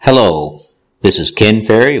Hello, this is Ken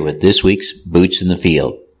Ferry with this week's Boots in the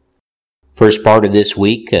Field. First part of this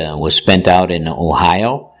week was spent out in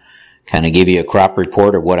Ohio. Kind of give you a crop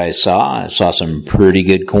report of what I saw. I saw some pretty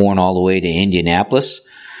good corn all the way to Indianapolis.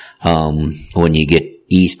 When you get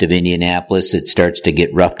east of Indianapolis, it starts to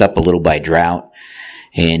get roughed up a little by drought.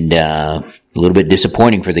 And a little bit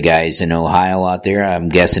disappointing for the guys in Ohio out there. I'm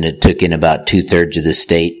guessing it took in about 2/3 of the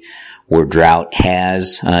state where drought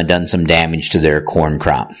has done some damage to their corn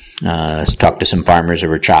crop. Talked to some farmers who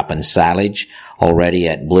were chopping silage already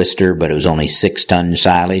at blister, but it was only 6-ton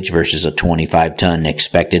silage versus a 25-ton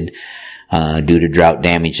expected. Due to drought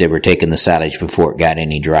damage, they were taking the silage before it got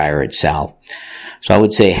any drier itself. So I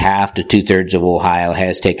would say half to 2/3 of Ohio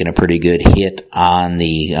has taken a pretty good hit on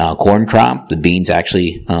the corn crop. The beans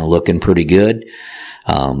actually looking pretty good.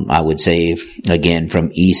 I would say, again,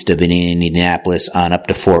 from east of Indianapolis on up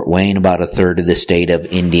to Fort Wayne, about 1/3 of the state of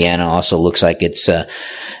Indiana also looks like it's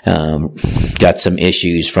got some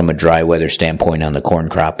issues from a dry weather standpoint on the corn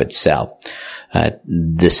crop itself.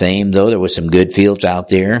 The same, though, there was some good fields out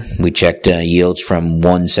there. We checked yields from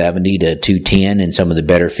 170 to 210 in some of the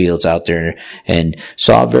better fields out there and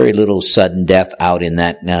saw very little sudden death out in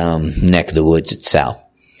that neck of the woods itself.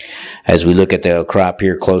 As we look at the crop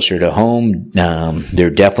here closer to home, there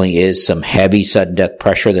definitely is some heavy sudden death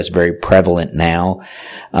pressure that's very prevalent now.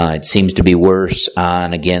 It seems to be worse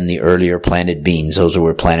on, again, the earlier planted beans. Those that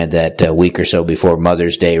were planted that week or so before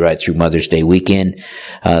Mother's Day, right through Mother's Day weekend.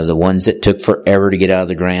 The ones that took forever to get out of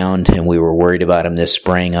the ground, and we were worried about them this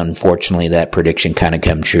spring. Unfortunately, that prediction kind of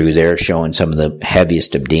come true. They're showing some of the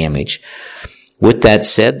heaviest of damage. With that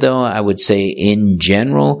said, though, I would say in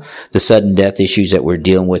general, the sudden death issues that we're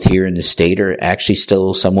dealing with here in the state are actually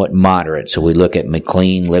still somewhat moderate. So we look at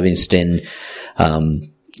McLean, Livingston,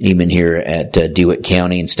 even here at DeWitt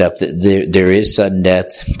County and stuff. There is sudden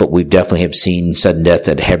death, but we definitely have seen sudden death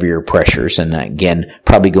at heavier pressures. And again,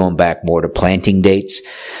 probably going back more to planting dates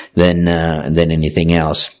than anything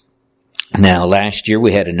else. Now, last year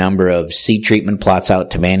we had a number of seed treatment plots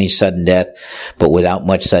out to manage sudden death, but without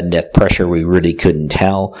much sudden death pressure, we really couldn't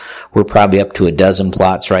tell. We're probably up to 12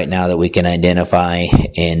 plots right now that we can identify,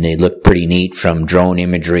 and they look pretty neat from drone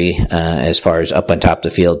imagery as far as up on top of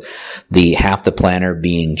the field. The half the planter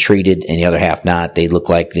being treated and the other half not. They look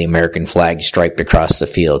like the American flag striped across the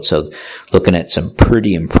field. So looking at some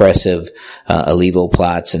pretty impressive Alivo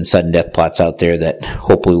plots and sudden death plots out there that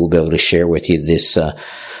hopefully we'll be able to share with you this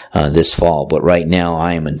fall. But right now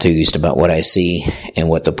I am enthused about what I see and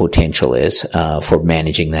what the potential is for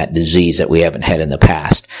managing that disease that we haven't had in the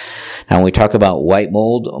past. Now when we talk about white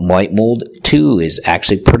mold too is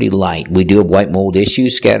actually pretty light. We do have white mold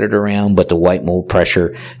issues scattered around, but the white mold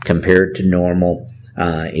pressure compared to normal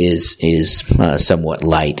is somewhat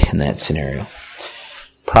light in that scenario.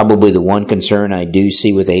 Probably the one concern I do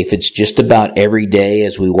see with aphids, just about every day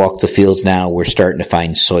as we walk the fields now, we're starting to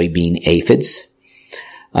find soybean aphids.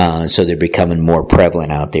 So they're becoming more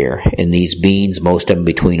prevalent out there. And these beans, most of them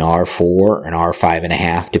between R4 and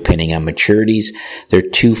R5.5, depending on maturities, they're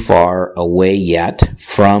too far away yet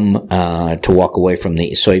from, to walk away from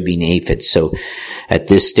the soybean aphids. So at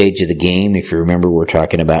this stage of the game, if you remember, we're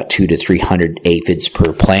talking about 200 to 300 aphids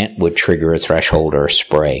per plant would trigger a threshold or a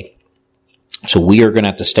spray. So we are going to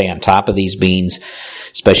have to stay on top of these beans,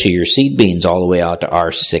 especially your seed beans all the way out to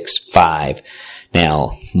R6.5.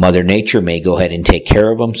 Now, Mother Nature may go ahead and take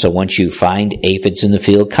care of them. So once you find aphids in the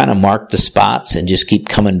field, kind of mark the spots and just keep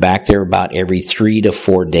coming back there about every 3 to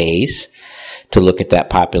 4 days to look at that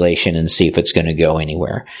population and see if it's going to go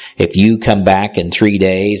anywhere. If you come back in 3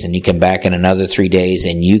 days and you come back in another 3 days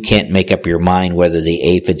and you can't make up your mind whether the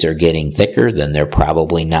aphids are getting thicker, then they're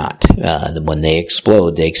probably not. When they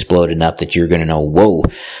explode enough that you're going to know, whoa,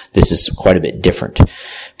 this is quite a bit different.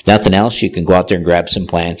 If nothing else, you can go out there and grab some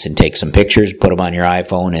plants and take some pictures, put them on your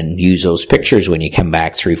iPhone, and use those pictures when you come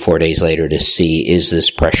back 3-4 days later to see, is this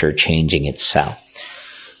pressure changing itself?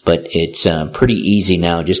 But it's pretty easy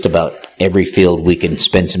now. Just about every field we can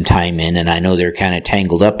spend some time in, and I know they're kind of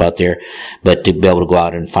tangled up out there, but to be able to go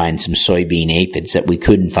out and find some soybean aphids that we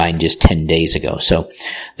couldn't find just 10 days ago. So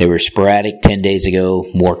they were sporadic 10 days ago,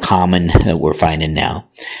 more common that we're finding now.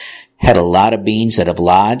 Had a lot of beans that have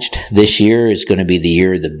lodged. This year is going to be the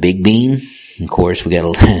year of the big bean. Of course, we got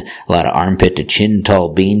a lot of armpit to chin tall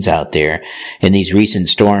beans out there, and these recent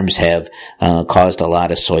storms have caused a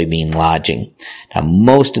lot of soybean lodging. Now,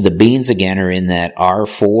 most of the beans again are in that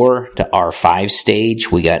R4 to R5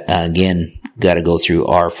 stage. We got to go through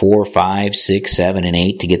R4, 5, 6, 7, and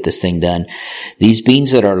 8 to get this thing done. These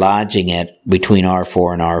beans that are lodging at between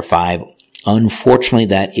R4 and R5, unfortunately,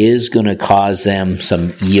 that is going to cause them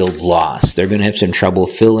some yield loss. They're going to have some trouble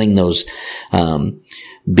filling those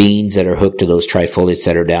beans that are hooked to those trifoliates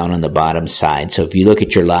that are down on the bottom side. So if you look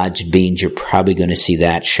at your lodged beans, you're probably going to see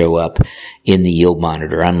that show up in the yield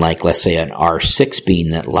monitor, unlike, let's say, an R6 bean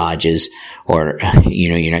that lodges, or,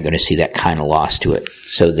 you're not going to see that kind of loss to it.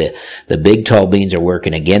 So the big tall beans are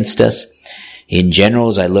working against us. In general,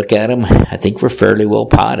 as I look at them, I think we're fairly well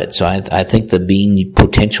potted. So I think the bean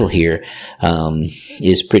potential here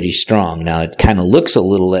is pretty strong. Now, it kind of looks a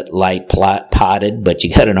little light potted, but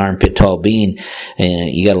you got an armpit tall bean,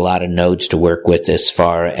 and you got a lot of nodes to work with as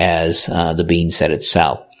far as the bean set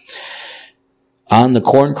itself. On the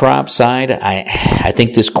corn crop side, I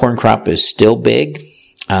think this corn crop is still big.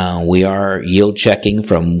 We are yield checking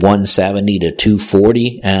from 170 to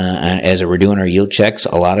 240 as we're doing our yield checks.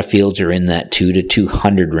 A lot of fields are in that 2 to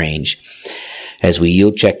 200 range. As we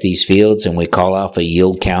yield check these fields and we call off a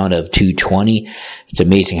yield count of 220, it's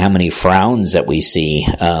amazing how many frowns that we see.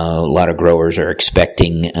 A lot of growers are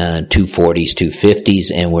expecting 240s,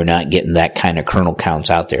 250s, and we're not getting that kind of kernel counts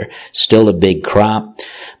out there. Still a big crop,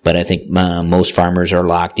 but I think most farmers are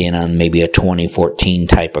locked in on maybe a 2014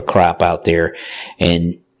 type of crop out there,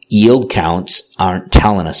 and yield counts aren't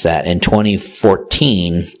telling us that. In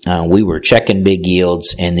 2014, we were checking big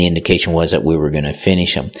yields, and the indication was that we were going to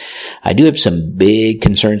finish them. I do have some big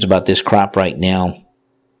concerns about this crop right now,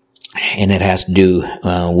 and it has to do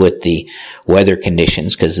with the weather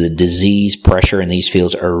conditions, because the disease pressure in these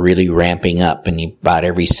fields are really ramping up, and about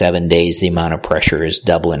every 7 days the amount of pressure is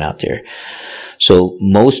doubling out there. So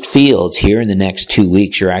most fields here in the next 2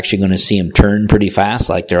 weeks, you're actually going to see them turn pretty fast,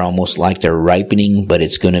 like they're almost like they're ripening, but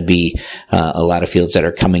it's going to be a lot of fields that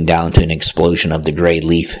are coming down to an explosion of the gray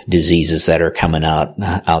leaf diseases that are coming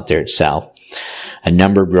out there itself. A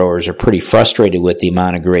number of growers are pretty frustrated with the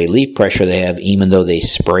amount of gray leaf pressure they have, even though they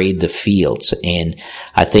sprayed the fields. And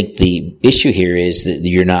I think the issue here is that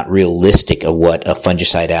you're not realistic of what a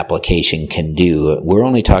fungicide application can do. We're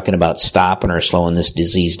only talking about stopping or slowing this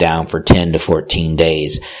disease down for 10 to 14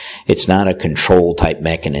 days. It's not a control type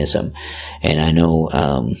mechanism. And I know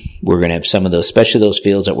we're going to have some of those, especially those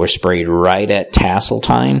fields that were sprayed right at tassel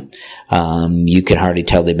time. You can hardly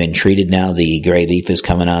tell they've been treated now. The gray leaf is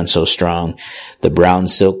coming on so strong. The brown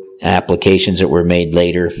silk applications that were made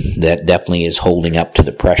later, that definitely is holding up to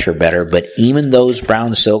the pressure better. But even those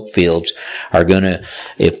brown silk fields are going to,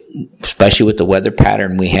 especially with the weather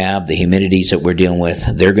pattern we have, the humidities that we're dealing with,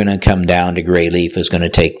 they're going to come down to gray leaf is going to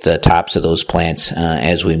take the tops of those plants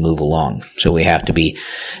as we move along. So we have to be,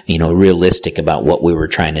 realistic about what we were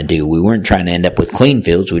trying to do. We weren't trying to end up with clean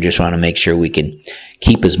fields. We just want to make sure we can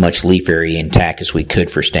keep as much leaf area intact as we could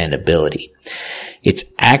for standability. It's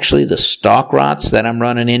actually the stalk rots that I'm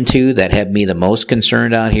running into that have me the most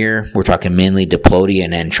concerned out here. We're talking mainly Diplodia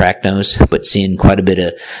and Anthracnose, but seeing quite a bit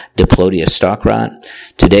of Diplodia stalk rot.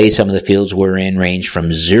 Today, some of the fields we're in range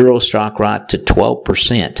from 0 stalk rot to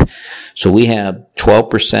 12%. So we have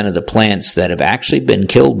 12% of the plants that have actually been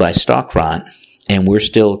killed by stalk rot, and we're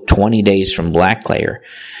still 20 days from black layer.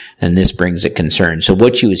 And this brings a concern. So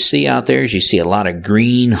what you would see out there is you see a lot of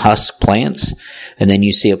green husk plants, and then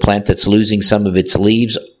you see a plant that's losing some of its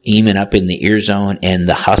leaves, even up in the ear zone, and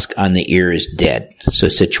the husk on the ear is dead. So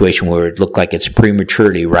a situation where it looked like it's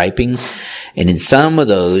prematurely ripening. And in some of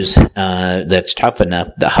those, that's tough enough,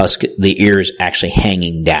 the ear is actually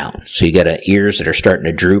hanging down. So you got ears that are starting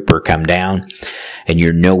to droop or come down, and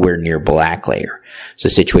you're nowhere near black layer. It's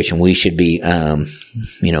a situation we should be,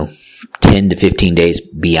 10 to 15 days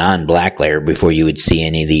beyond black layer before you would see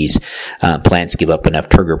any of these plants give up enough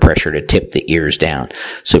turgor pressure to tip the ears down.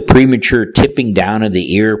 So premature tipping down of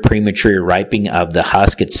the ear, premature ripening of the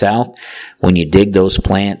husk itself, when you dig those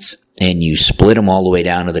plants and you split them all the way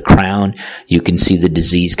down to the crown, you can see the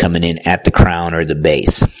disease coming in at the crown or the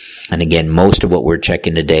base. And again, most of what we're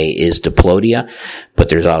checking today is Diplodia, but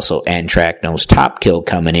there's also Anthracnose top kill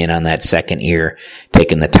coming in on that second ear,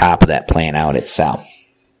 taking the top of that plant out itself.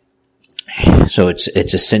 So it's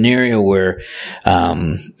a scenario where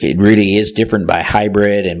it really is different by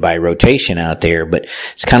hybrid and by rotation out there, but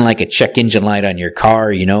it's kind of like a check engine light on your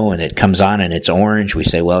car, and it comes on and it's orange. We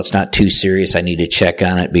say, well, it's not too serious. I need to check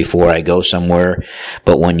on it before I go somewhere.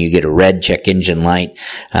 But when you get a red check engine light,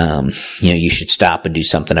 you should stop and do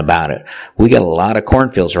something about it. We got a lot of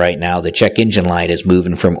cornfields right now. The check engine light is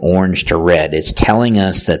moving from orange to red. It's telling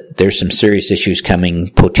us that there's some serious issues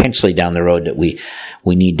coming potentially down the road that we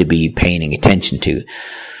need to be paying attention to.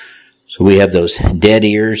 So we have those dead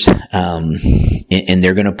ears, and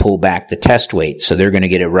they're going to pull back the test weight. So they're going to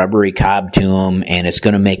get a rubbery cob to them, and it's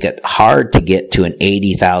going to make it hard to get to an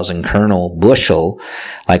 80,000 kernel bushel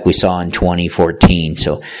like we saw in 2014.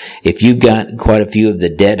 So if you've got quite a few of the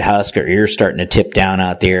dead husk or ears starting to tip down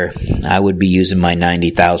out there, I would be using my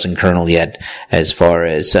 90,000 kernel yet as far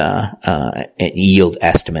as yield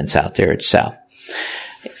estimates out there itself.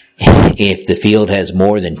 If the field has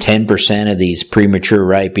more than 10% of these premature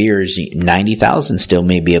ripe ears, 90,000 still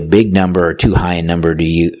may be a big number or too high a number to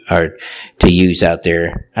use out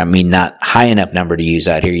there. I mean, not high enough number to use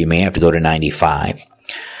out here. You may have to go to 95.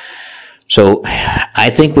 So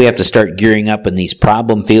I think we have to start gearing up in these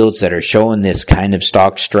problem fields that are showing this kind of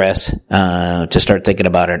stalk stress to start thinking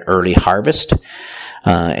about an early harvest.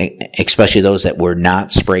 Especially those that were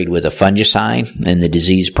not sprayed with a fungicide and the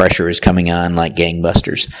disease pressure is coming on like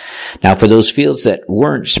gangbusters. Now for those fields that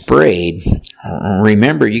weren't sprayed,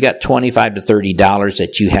 remember you got $25 to $30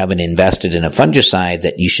 that you haven't invested in a fungicide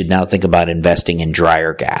that you should now think about investing in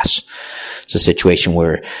dryer gas. It's a situation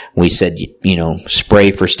where we said, spray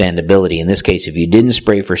for standability. In this case, if you didn't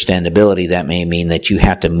spray for standability, that may mean that you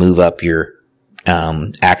have to move up your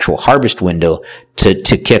actual harvest window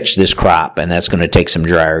to catch this crop, and that's going to take some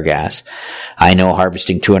dryer gas. I know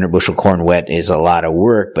harvesting 200 bushel corn wet is a lot of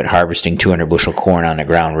work, but harvesting 200 bushel corn on the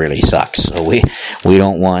ground really sucks. So we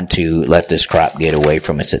don't want to let this crop get away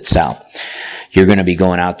from itself. You're going to be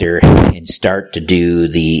going out there and start to do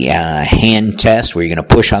the hand test where you're going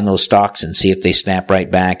to push on those stalks and see if they snap right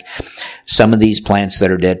back. Some of these plants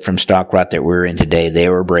that are dead from stalk rot that we're in today, they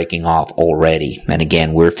were breaking off already. And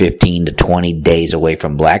again, we're 15 to 20 days away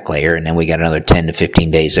from black layer, and then we got another 10 to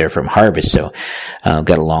 15 days there from harvest. So got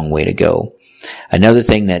a long way to go. Another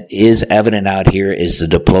thing that is evident out here is the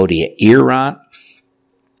Diplodia ear rot.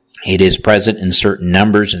 It is present in certain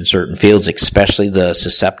numbers in certain fields, especially the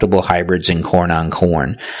susceptible hybrids in corn on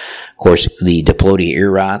corn. Of course, the Diplodia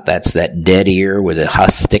ear rot, that's that dead ear where the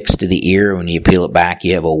husk sticks to the ear. When you peel it back,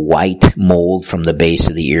 you have a white mold from the base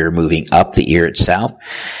of the ear moving up the ear itself.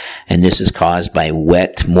 And this is caused by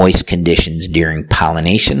wet, moist conditions during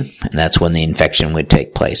pollination, and that's when the infection would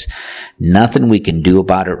take place. Nothing we can do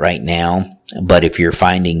about it right now, but if you're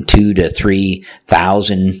finding 2,000 to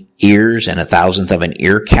 3,000 ears and 1,000th of an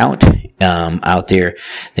ear count out there,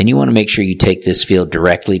 then you want to make sure you take this field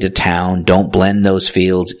directly to town. Don't blend those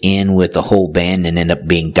fields in with the whole bin and end up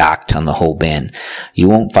being docked on the whole bin. You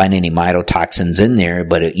won't find any mycotoxins in there,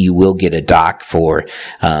 but you will get a dock for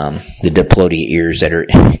the Diplodia ears that are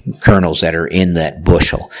kernels that are in that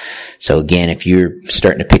bushel. So again, if you're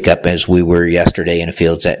starting to pick up as we were yesterday in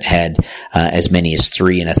fields that had as many as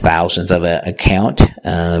 3 1,000th of a count,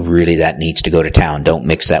 really that needs to go to town. Don't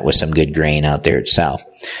mix that with some good grain out there itself.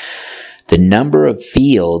 The number of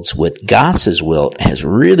fields with Goss's wilt has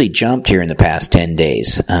really jumped here in the past 10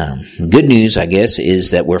 days. Good news, I guess,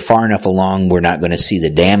 is that we're far enough along we're not going to see the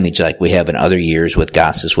damage like we have in other years with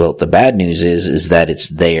Goss's wilt. The bad news is that it's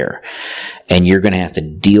there. And you're going to have to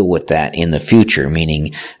deal with that in the future,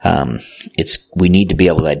 meaning we need to be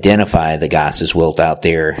able to identify the Goss's wilt out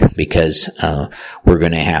there because we're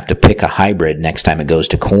going to have to pick a hybrid next time it goes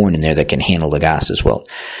to corn in there that can handle the Goss's wilt.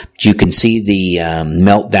 But you can see the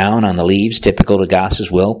meltdown on the leaves typical to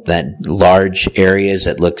Goss's wilt, that large areas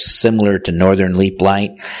that look similar to northern leaf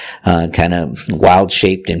blight, kind of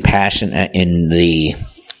wild-shaped and passion in the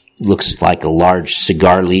looks like a large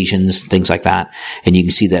cigar lesions, things like that. And you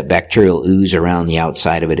can see that bacterial ooze around the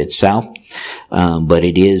outside of it itself. But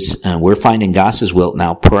it is, we're finding Goss's wilt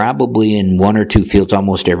now probably in 1 or 2 fields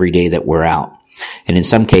almost every day that we're out. And in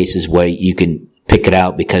some cases where you can pick it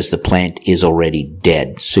out because the plant is already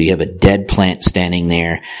dead. So you have a dead plant standing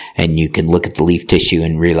there and you can look at the leaf tissue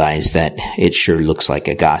and realize that it sure looks like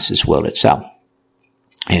a Goss's wilt itself.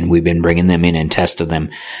 And we've been bringing them in and testing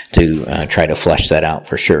them to try to flush that out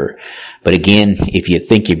for sure. But again, if you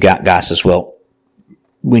think you've got Goss's wilt,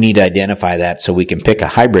 we need to identify that so we can pick a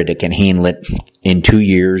hybrid that can handle it in 2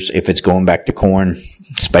 years if it's going back to corn,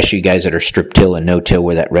 especially you guys that are strip till and no till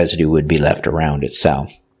where that residue would be left around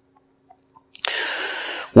itself.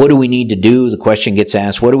 What do we need to do? The question gets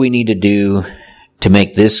asked, what do we need to do to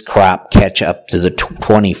make this crop catch up to the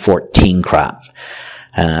 2014 crop?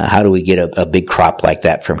 How do we get a big crop like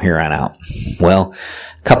that from here on out? Well,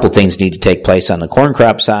 a couple things need to take place on the corn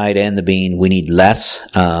crop side and the bean. We need less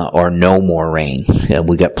or no more rain.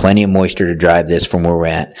 We got plenty of moisture to drive this from where we're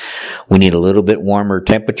at. We need a little bit warmer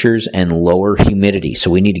temperatures and lower humidity.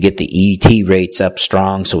 So we need to get the ET rates up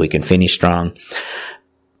strong so we can finish strong.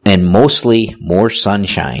 and mostly more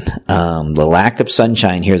sunshine. The lack of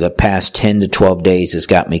sunshine here the past 10 to 12 days has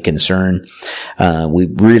got me concerned. We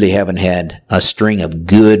really haven't had a string of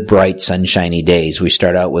good, bright, sunshiny days. We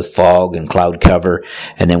start out with fog and cloud cover,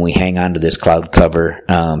 and then we hang on to this cloud cover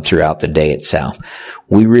throughout the day itself.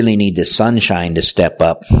 We really need the sunshine to step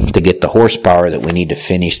up to get the horsepower that we need to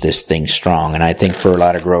finish this thing strong. And I think for a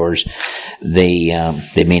lot of growers, they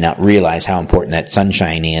may not realize how important that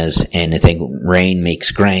sunshine is, and they think rain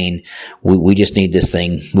makes grain. We just need this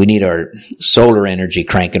thing. We need our solar energy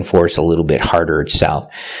cranking for us a little bit harder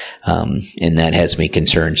itself. And that has me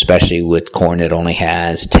concerned, especially with corn that only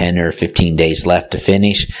has 10 or 15 days left to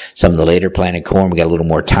finish. Some of the later planted corn, we got a little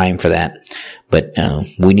more time for that. But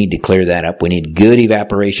we need to clear that up. We need good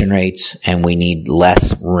evaporation rates, and we need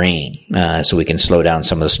less rain so we can slow down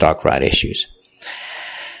some of the stalk rot issues.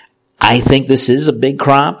 I think this is a big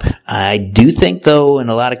crop. I do think, though, in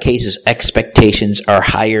a lot of cases, expectations are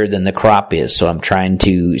higher than the crop is. So I'm trying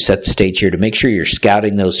to set the stage here to make sure you're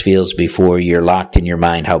scouting those fields before you're locked in your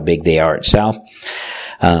mind how big they are itself.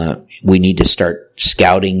 We need to start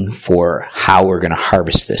scouting for how we're going to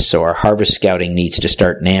harvest this. So our harvest scouting needs to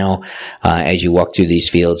start now. As you walk through these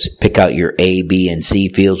fields, pick out your A, B, and C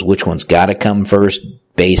fields. Which one's got to come first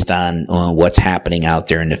based on what's happening out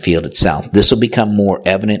there in the field itself. This will become more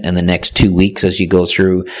evident in the next 2 weeks as you go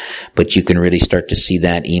through, but you can really start to see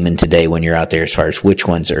that even today when you're out there as far as which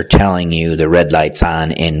ones are telling you the red light's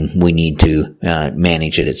on and we need to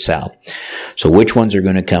manage it itself. So which ones are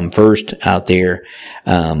going to come first out there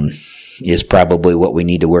is probably what we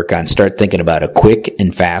need to work on. Start thinking about a quick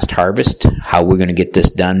and fast harvest, how we're going to get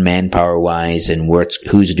this done manpower-wise, and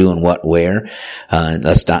who's doing what where.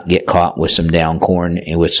 Let's not get caught with some down corn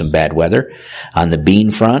and with some bad weather. On the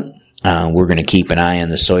bean front, we're going to keep an eye on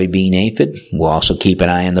the soybean aphid. We'll also keep an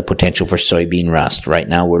eye on the potential for soybean rust. Right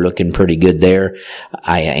now, we're looking pretty good there.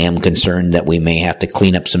 I am concerned that we may have to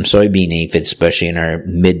clean up some soybean aphids, especially in our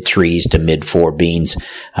mid-3s to mid-4 beans,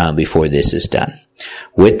 before this is done.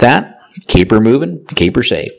 With that, keep her moving, keep her safe.